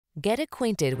Get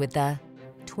acquainted with the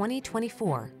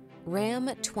 2024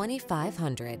 Ram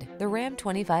 2500. The Ram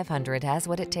 2500 has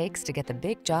what it takes to get the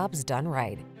big jobs done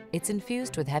right. It's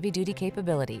infused with heavy-duty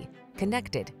capability,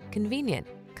 connected, convenient,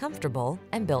 comfortable,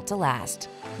 and built to last.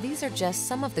 These are just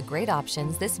some of the great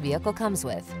options this vehicle comes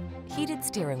with: heated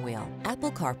steering wheel,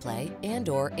 Apple CarPlay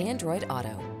and/or Android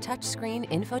Auto, touchscreen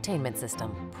infotainment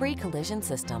system, pre-collision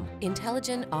system,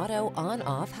 intelligent auto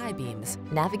on-off high beams,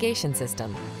 navigation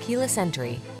system, keyless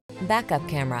entry, backup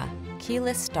camera,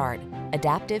 keyless start,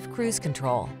 adaptive cruise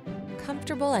control.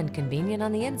 Comfortable and convenient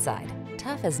on the inside,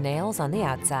 tough as nails on the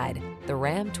outside. The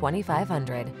Ram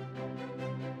 2500.